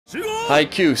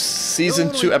Haikyuu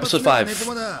Season 2 Episode 5.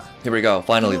 Here we go,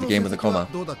 finally, the game with the coma.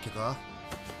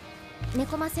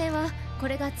 猫魔戦はこ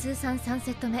れが通算3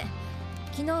セット目。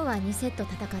昨日は2セット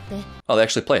戦って。Oh, they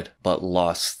actually played, but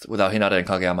lost without Hinata and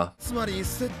Kageyama. つまり1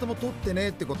セットも取ってね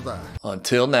ってことだ。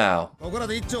Until now. ここら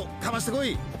で一丁かましてこ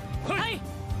い。はい。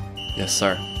 Yes,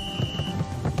 sir.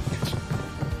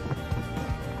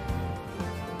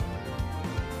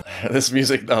 This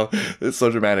music, though, it's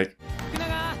so dramatic.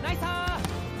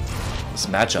 This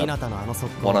matchup,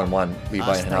 one-on-one,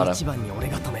 Levi and Hinata.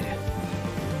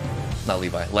 Not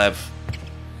Levi, Lev.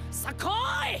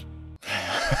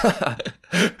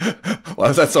 Why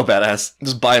was that so badass?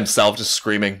 Just by himself, just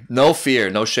screaming. No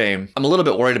fear, no shame. I'm a little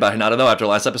bit worried about Hinata though after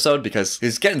last episode because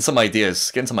he's getting some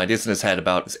ideas in his head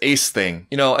about this ace thing.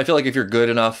 You know, I feel like if you're good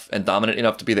enough and dominant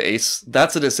enough to be the ace,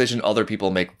 that's a decision other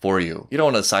people make for you. You don't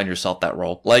want to assign yourself that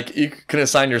role. Like, you can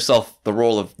assign yourself the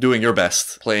role of doing your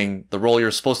best, playing the role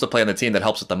you're supposed to play on the team that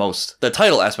helps it the most. The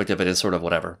title aspect of it is sort of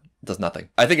whatever. It does nothing.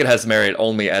 I think it has merit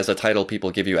only as a title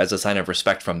people give you as a sign of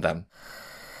respect from them.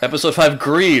 Episode 5,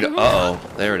 Greed! Uh-oh,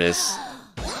 there it is.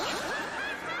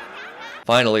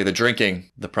 Finally, the drinking.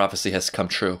 The prophecy has come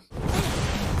true.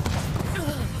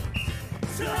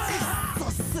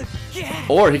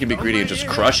 Or he can be greedy and just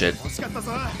crush it.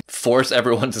 Force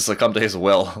everyone to succumb to his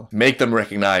will. Make them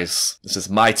recognize, this is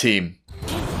my team.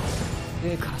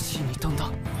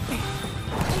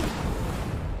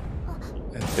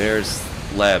 And there's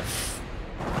Lev.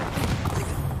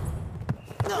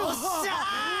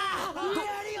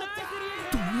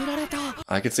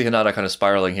 I can see Hinata kind of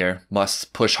spiraling here.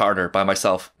 Must push harder by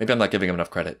myself. Maybe I'm not giving him enough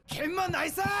credit.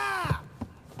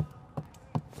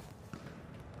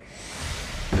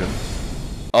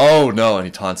 Oh no, and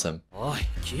he taunts him.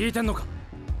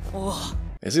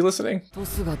 Is he listening?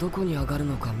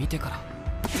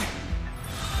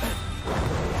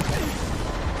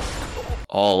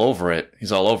 All over it.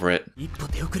 He's all over it.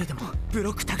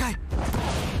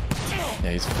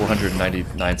 Yeah, he's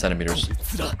 499 centimeters. I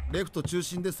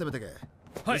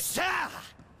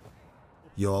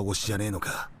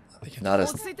think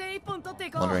Hinata's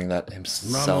wondering that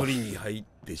himself.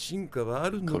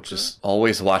 Coach is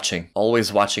always watching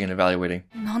and evaluating.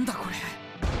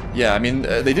 Yeah, I mean,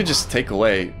 they did just take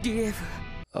away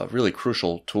a really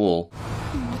crucial tool.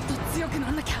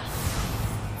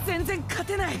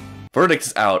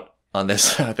 Verdict's out on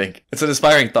this, I think. It's an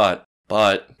inspiring thought,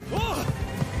 but...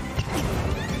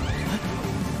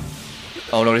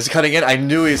 Oh no, he's cutting in? I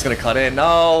knew he was gonna cut in.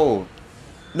 No!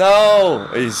 No!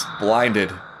 He's blinded.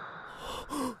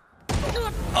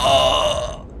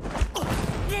 Oh!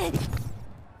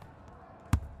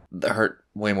 That hurt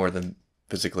way more than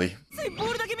physically.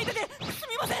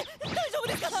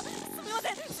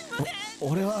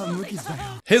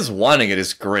 His wanting it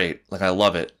is great. Like, I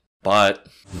love it. But...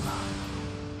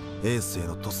 with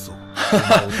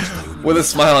a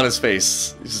smile on his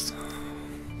face. He's just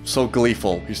so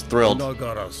gleeful. He's thrilled.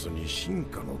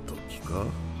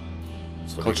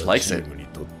 Coach likes it.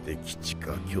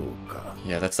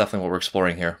 Yeah, that's definitely what we're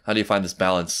exploring here. How do you find this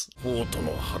balance?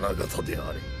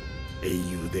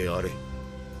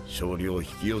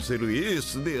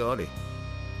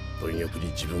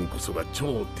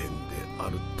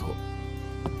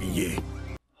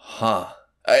 Huh.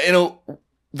 In a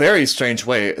very strange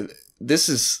way, this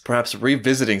is perhaps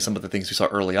revisiting some of the things we saw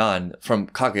early on from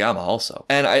Kageyama also.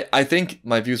 And I think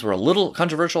my views were a little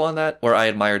controversial on that, where I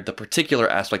admired the particular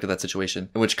aspect of that situation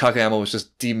in which Kageyama was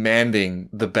just demanding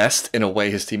the best in a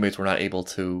way his teammates were not able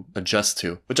to adjust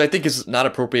to, which I think is not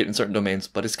appropriate in certain domains,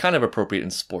 but is kind of appropriate in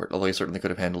sport, although he certainly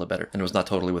could have handled it better, and it was not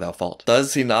totally without fault.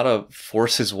 Does Hinata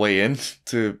force his way in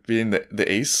to being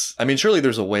the ace? I mean, surely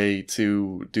there's a way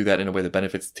to do that in a way that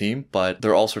benefits the team, but there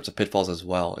are all sorts of pitfalls as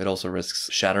well. It also risks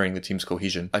shattering the team's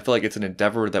cohesion. I feel like it's an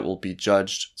endeavor that will be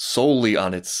judged solely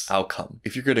on its outcome.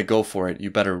 If you're going to go for it, you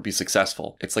better be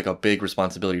successful. It's like a big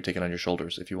responsibility you're taking on your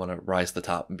shoulders if you want to rise to the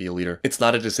top and be a leader. It's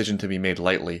not a decision to be made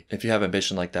lightly. If you have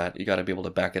ambition like that, you got to be able to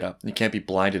back it up. You can't be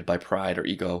blinded by pride or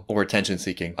ego or attention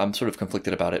seeking. I'm sort of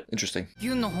conflicted about it. Interesting.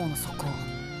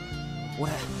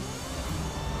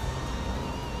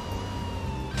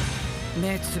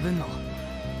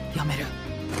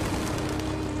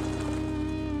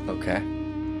 Okay.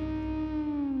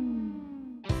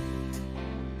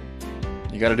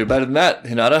 You gotta do better than that,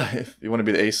 Hinata, if you want to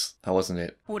be the ace. That wasn't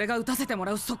it.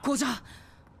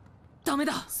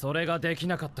 それができ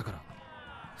なかったから。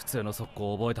普通の速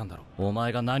攻を覚えたんだろ。お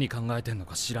前が何考えてんの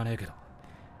か知らねえけど。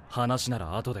話な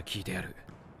ら後で聞いてやる。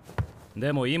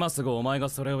でも今すぐお前が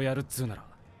それをやるっつうなら、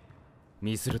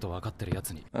ミスると分かってるや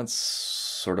つに。 That's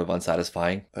sort of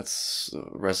unsatisfying. That's a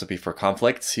recipe for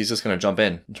conflict. He's just gonna jump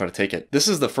in and try to take it. This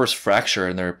is the first fracture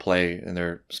in their play, in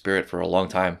their spirit for a long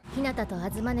time. 日向と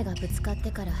東根がぶつかっ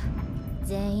てから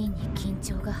全員に緊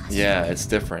張が走る。 Yeah, it's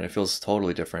different. It feels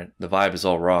totally different. The vibe is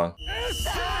all wrong.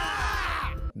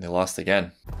 And they lost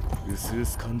again. うすう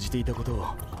す感じていたことを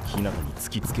日向に突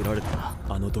きつけられたな。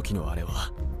あの時のあれ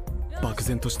は漠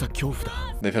然とした恐怖だ。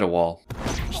 They've hit a wall.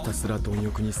 ひたすら貪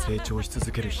欲に成長し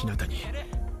続ける日向に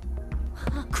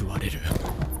食われる。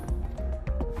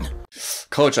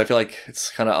 Coach, I feel like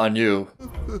it's kind of on you.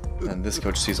 And this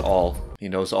coach sees all. He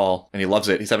knows all. And he loves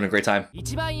it. He's having a great time.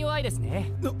 一番弱いです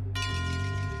ね。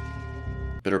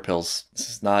 Bitter pills.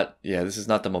 This is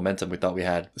not the momentum we thought we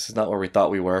had. This is not where we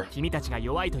thought we were. 君たちが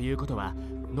弱いということは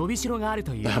伸びしろがある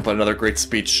という。 But another great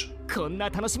speech. こんな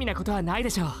楽しみなことはない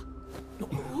でしょう。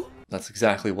 That's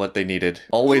exactly what they needed.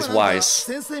 Always wise.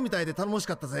 先生みたいで頼もし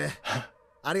かったぜ。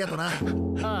ありがとな。あ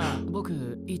あ、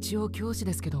僕一応教師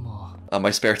ですけども。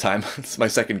 My spare time. It's my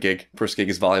second gig. First gig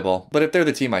is volleyball. But if they're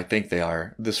the team I think they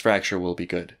are, this fracture will be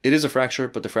good. It is a fracture,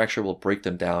 but the fracture will break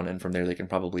them down, and from there they can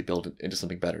probably build it into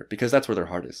something better, because that's where their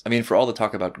heart is. I mean, for all the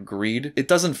talk about greed, it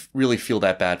doesn't really feel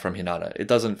that bad from Hinata. It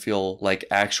doesn't feel like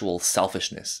actual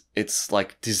selfishness. It's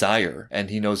like desire, and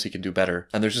he knows he can do better,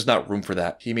 and there's just not room for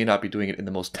that. He may not be doing it in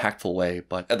the most tactful way,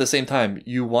 but at the same time,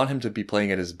 you want him to be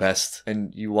playing at his best,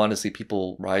 and you want to see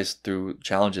people rise through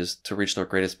challenges to reach their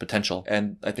greatest potential.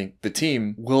 And I think the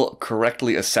team will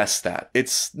correctly assess that.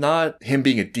 It's not him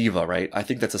being a diva, right? I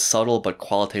think that's a subtle but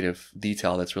qualitative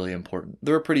detail that's really important.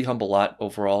 They're a pretty humble lot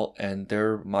overall, and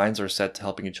their minds are set to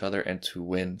helping each other and to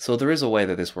win. So there is a way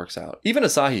that this works out. Even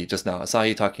Asahi just now,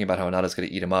 Asahi talking about how Hinata's going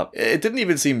to eat him up, it didn't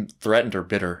even seem threatened or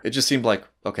bitter. It just seemed like,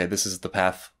 okay, this is the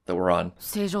path that we're on.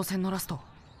 正常戦のラスト。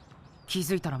気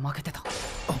づいたら負けてた。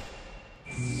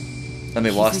 And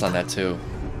they lost on that too.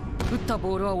 打った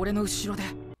ボールは俺の後ろで。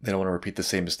 They don't want to repeat the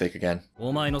same mistake again.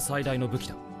 お前の最大の武器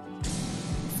だ。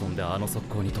そんであの速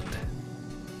攻にとって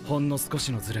ほんの少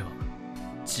しのズレは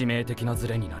致命的なズ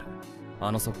レになる。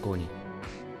あの速攻に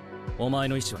お前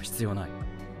の意志は必要ない。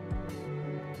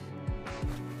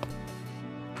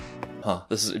 Huh,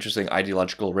 this is an interesting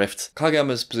ideological rift.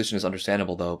 Kageyama's position is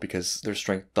understandable though, because their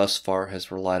strength thus far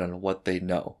has relied on what they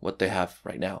know, what they have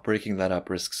right now. Breaking that up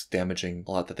risks damaging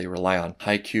a lot that they rely on.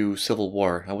 Haikyuu Civil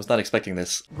War. I was not expecting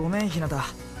this. ごめん日向。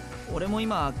俺も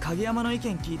今影山の意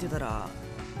見聞いてたら、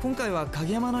今回は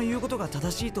影山の言うことが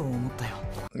正しいと思ったよ。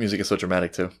 The music is so dramatic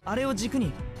too. あれを軸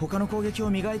に他の攻撃を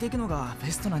磨いていくのが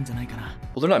ベストなんじゃないかな。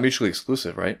 Well, they're not mutually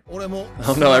exclusive, right? 俺も。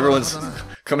 Oh no, everyone's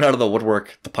coming out of the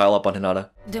woodwork to pile up on Hinata.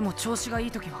 でも調子がい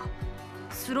い時は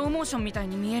スローモーションみたい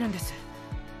に見えるんです。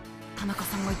田中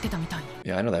さんが言ってたみたいに。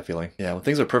 Yeah, I know that feeling. Yeah, when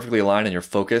things are perfectly aligned and you're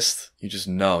focused, you just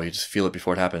know, you just feel it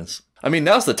before it happens. I mean,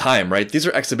 now's the time, right? These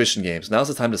are exhibition games. Now's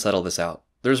the time to settle this out.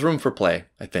 There's room for play,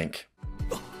 I think.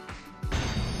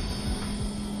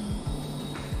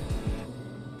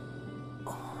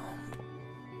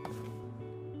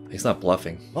 He's not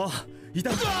bluffing. あ、い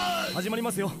た。始まりま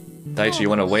すよ。 Daichi, you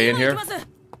want to weigh in here? I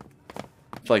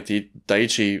feel like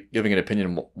Daichi giving an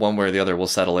opinion one way or the other will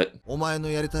settle it. お前の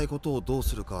やりたいことをどう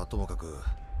するかはともかく、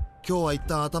今日は一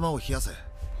旦頭を冷やせ。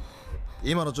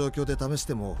今の状況で試し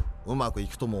てもうまくい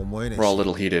くとも思えねえし。 We're all a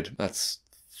little heated. That's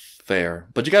fair.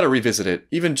 But you gotta revisit it.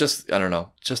 Even just, I don't know,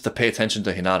 just to pay attention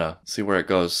to Hinata. See where it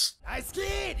goes.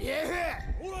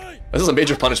 This is a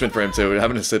major punishment for him too,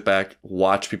 having to sit back,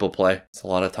 watch people play. It's a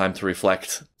lot of time to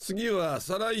reflect. Coach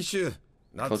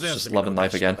just loving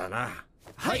life again.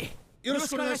 はい。よろし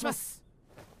くお願いします。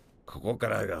ここか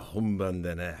らが本番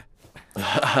でね。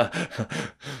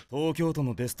東京都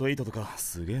のベスト8とか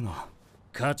すげえな。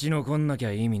勝ち残んなき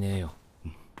ゃ意味ねえよ。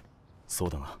そう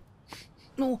だな。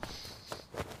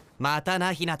また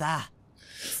な日向。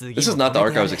 This is not the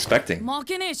arc I was expecting. 負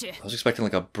けねえし。 I was expecting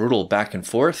like a brutal back and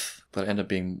forth, but it ended up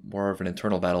being more of an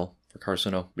internal battle for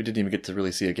Karasuno. We didn't even get to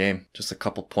really see a game, just a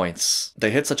couple points.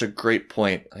 They hit such a great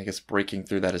point. I guess breaking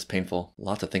through that is painful. A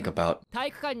lot to think about. 体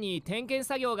育館に点検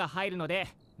作業が入るので、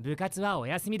部活はお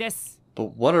休みです。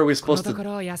 But what are we supposed to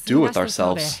do with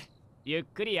ourselves? ゆっ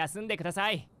くり休んでくだ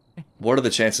さい。 What are the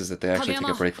chances that they actually take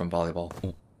a break from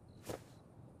volleyball?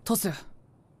 トス、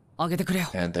あげてくれよ。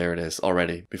 And there it is,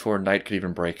 already, before night could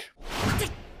even break.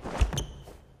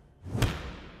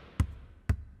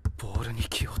 ボールに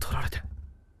気を取られて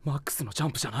マックスのジャ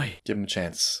ンプじゃない。 Give him a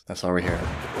chance. That's all we're here.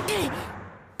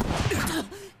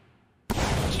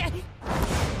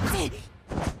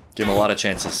 Give him a lot of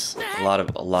chances. A lot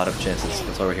of chances.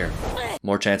 That's why we're here.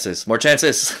 More chances. More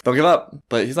chances! Don't give up!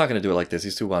 But he's not gonna do it like this.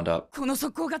 He's too wound up. この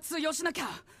速攻が通用しなきゃ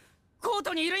コー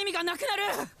トにいる意味がなくなる。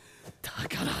だ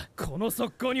からこの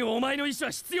速攻にお前の意思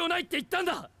は必要ないって言ったん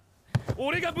だ。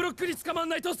俺がブロックに捕まん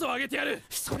ないトスを上げてやる。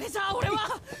それじゃあ俺はう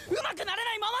まくなれ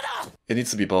ないままだ。 It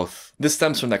needs to be both. This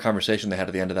stems from that conversation they had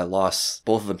at the end of that loss.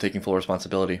 Both of them taking full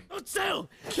responsibility. 落ちたよ。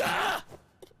ああ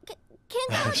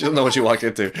She doesn't know what she walked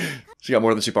into. She got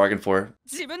more than she bargained for.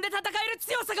 自分で戦える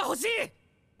強さが欲しい。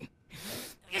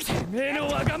てめえの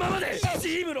わがままでチ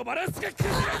ームのバランスが崩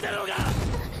れてるのが。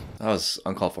 That was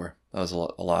uncalled for. That was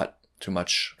a lot. Too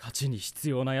much. 勝ちに必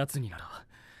要なやつになら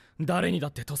誰にだ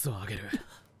ってトスを上げる。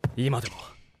今でも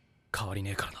変わり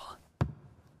ねえからな。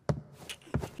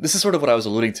 This is sort of what I was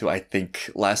alluding to, I think,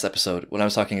 last episode when I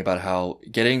was talking about how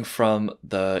getting from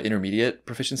the intermediate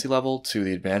proficiency level to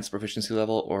the advanced proficiency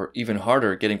level, or even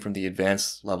harder, getting from the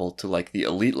advanced level to like the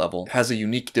elite level, has a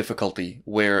unique difficulty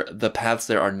where the paths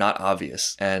there are not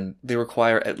obvious and they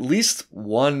require at least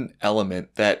one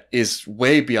element that is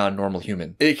way beyond normal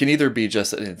human. It can either be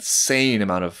just an insane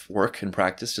amount of work and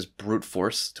practice, just brute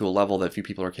force to a level that few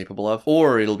people are capable of,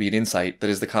 or it'll be an insight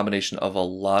that is the combination of a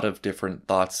lot of different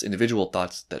thoughts, individual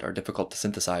thoughts that are difficult to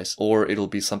synthesize, or it'll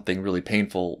be something really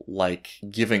painful like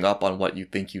giving up on what you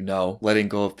think you know, letting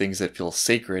go of things that feel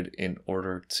sacred in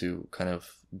order to kind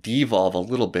of devolve a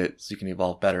little bit so you can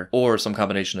evolve better, or some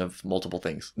combination of multiple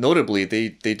things. Notably, they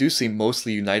do seem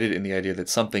mostly united in the idea that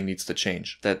something needs to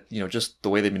change, that, you know, just the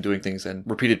way they've been doing things and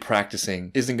repeated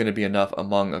practicing isn't going to be enough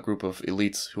among a group of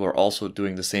elites who are also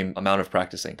doing the same amount of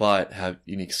practicing but have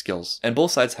unique skills. And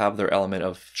both sides have their element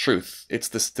of truth. It's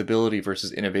the stability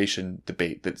versus innovation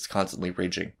debate that's constantly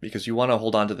raging, because you want to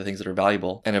hold on to the things that are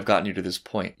valuable and have gotten you to this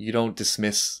point. You don't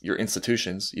dismiss your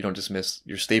institutions, you don't dismiss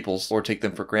your staples or take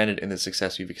them for granted in the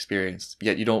success you've experienced,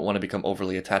 yet you don't want to become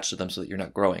overly attached to them so that you're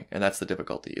not growing, and that's the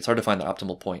difficulty. It's hard to find the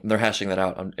optimal point, and they're hashing that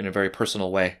out in a very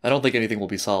personal way. I don't think anything will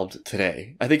be solved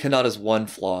today. I think Hinata's one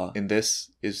flaw in this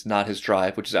is not his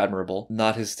drive, which is admirable,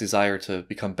 not his desire to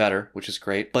become better, which is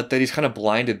great, but that he's kind of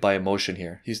blinded by emotion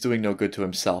here. He's doing no good to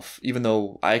himself, even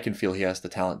though I can feel he has the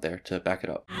talent there to back it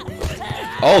up.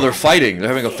 Oh, they're fighting! They're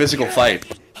having a physical fight.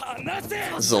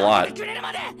 This is a lot.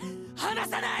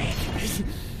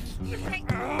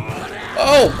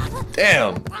 Oh,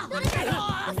 damn.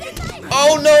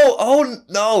 Oh no, oh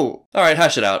no. All right,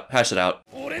 hash it out, hash it out.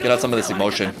 Get out some of this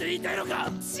emotion.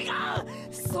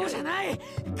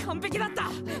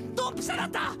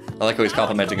 I like how he's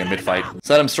complimenting him mid-fight.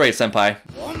 Set him straight, senpai.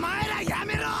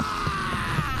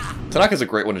 Tanaka's a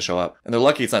great one to show up, and they're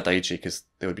lucky it's not Daichi, because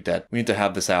they would be dead. We need to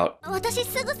have this out.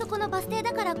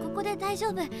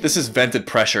 This is vented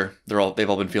pressure they've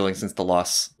all been feeling since the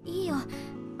loss.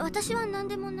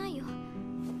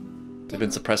 They've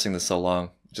been suppressing this so long.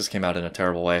 It just came out in a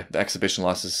terrible way. The exhibition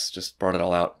losses just brought it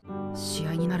all out.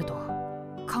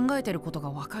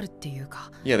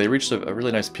 Yeah, they reached a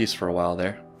really nice peace for a while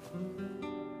there.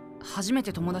 I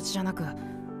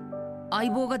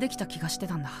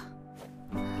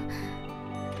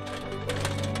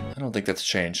don't think that's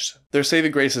changed. Their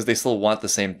saving grace is they still want the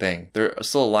same thing. They're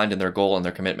still aligned in their goal and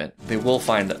their commitment. They will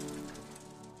find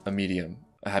a medium,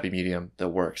 a happy medium that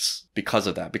works because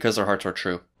of that, because their hearts are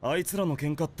true. Daichi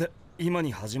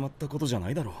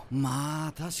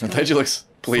looks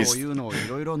pleased.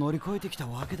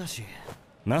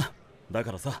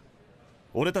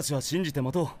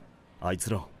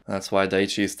 That's why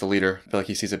Daichi is the leader. I feel like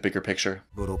he sees a bigger picture.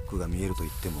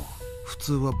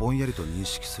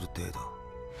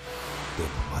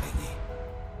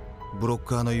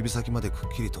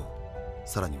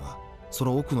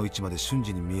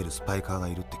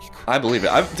 I believe it.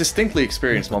 I've distinctly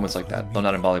experienced moments like that, though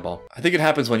not in volleyball. I think it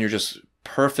happens when you're just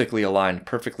perfectly aligned,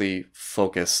 perfectly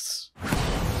focused.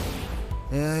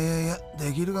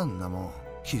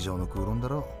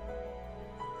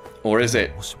 Or is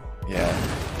it? Yeah.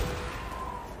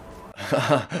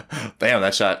 Damn,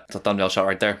 that shot. It's a thumbnail shot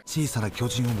right there.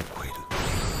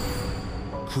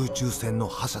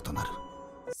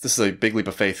 This is a big leap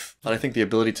of faith, but I think the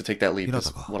ability to take that leap is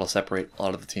what'll separate a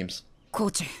lot of the teams.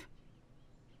 Coach,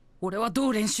 俺はど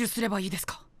う練習すればいいです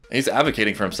か? He's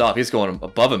advocating for himself. He's going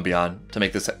above and beyond to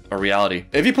make this a reality.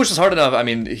 If he pushes hard enough, I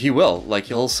mean, he will. Like,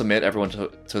 he'll submit everyone to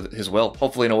his will.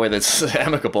 Hopefully in a way that's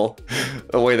amicable.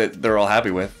 A way that they're all happy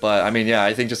with. But, I mean, yeah,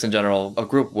 I think just in general, a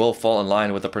group will fall in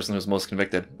line with the person who's most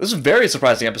convicted. This is a very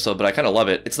surprising episode, but I kind of love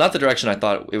it. It's not the direction I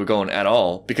thought it would go in at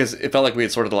all, because it felt like we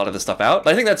had sorted a lot of this stuff out.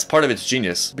 But I think that's part of its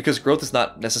genius, because growth is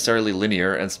not necessarily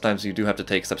linear, and sometimes you do have to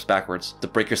take steps backwards to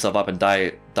break yourself up and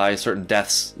die certain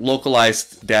deaths,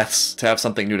 localized deaths, to have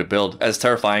something new to to build, as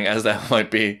terrifying as that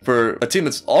might be for a team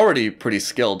that's already pretty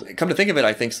skilled. Come to think of it,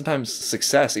 I think sometimes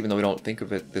success, even though we don't think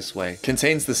of it this way,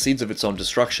 contains the seeds of its own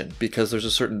destruction, because there's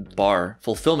a certain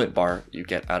fulfillment bar you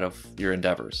get out of your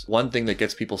endeavors. One thing that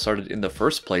gets people started in the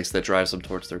first place that drives them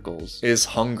towards their goals is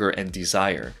hunger and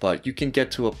desire. But you can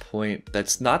get to a point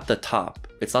that's not the top.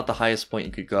 It's not the highest point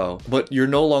you could go, but you're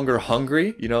no longer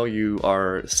hungry. You know, you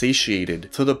are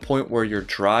satiated to the point where your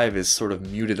drive is sort of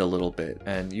muted a little bit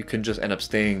and you can just end up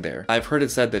staying there. I've heard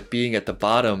it said that being at the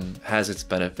bottom has its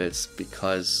benefits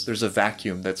because there's a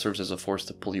vacuum that serves as a force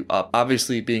to pull you up.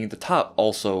 Obviously, being at the top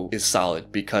also is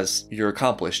solid because you're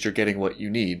accomplished, you're getting what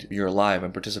you need, you're alive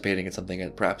and participating in something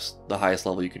at perhaps the highest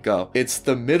level you could go. It's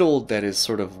the middle that is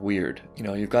sort of weird. You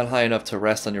know, you've gone high enough to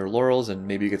rest on your laurels and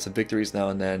maybe you get some victories now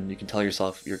and then. You can tell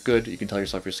yourself you're good, you can tell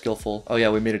yourself you're skillful. Oh yeah,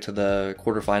 we made it to the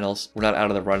quarterfinals. We're not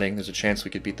out of the running. There's a chance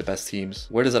we could beat the best teams.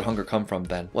 Where does that hunger come from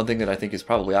then? One thing that I think is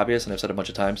probably obvious, and I've said a bunch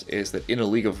of times, is that in a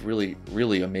league of really,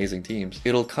 really amazing teams,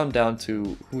 it'll come down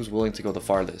to who's willing to go the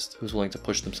farthest, who's willing to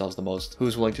push themselves the most,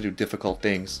 who's willing to do difficult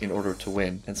things in order to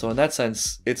win. And so in that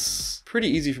sense, it's pretty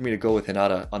easy for me to go with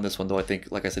Hinata on this one, though I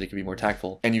think, like I said, he can be more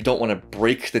tactful. And you don't want to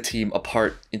break the team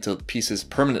apart into pieces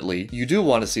permanently. You do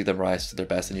want to see them rise to their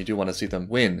best, and you do want to see them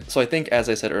win. So I think, as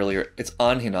I said earlier, it's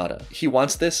on Hinata. He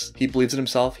wants this. He believes in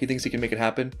himself. He thinks he can make it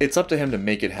happen. It's up to him to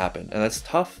make it happen. And that's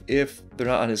tough if they're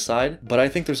not on his side, but I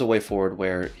think there's a way forward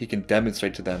where he can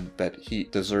demonstrate to them that he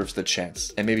deserves the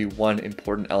chance. And maybe one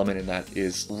important element in that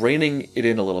is reining it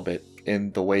in a little bit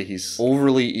in the way he's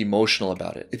overly emotional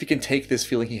about it. If he can take this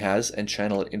feeling he has and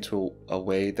channel it into a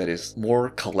way that is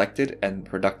more collected and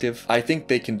productive, I think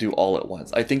they can do all at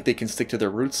once. I think they can stick to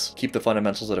their roots, keep the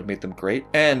fundamentals that have made them great,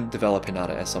 and develop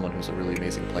Hinata as someone who's a really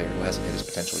amazing player who hasn't hit his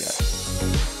potential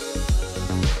yet.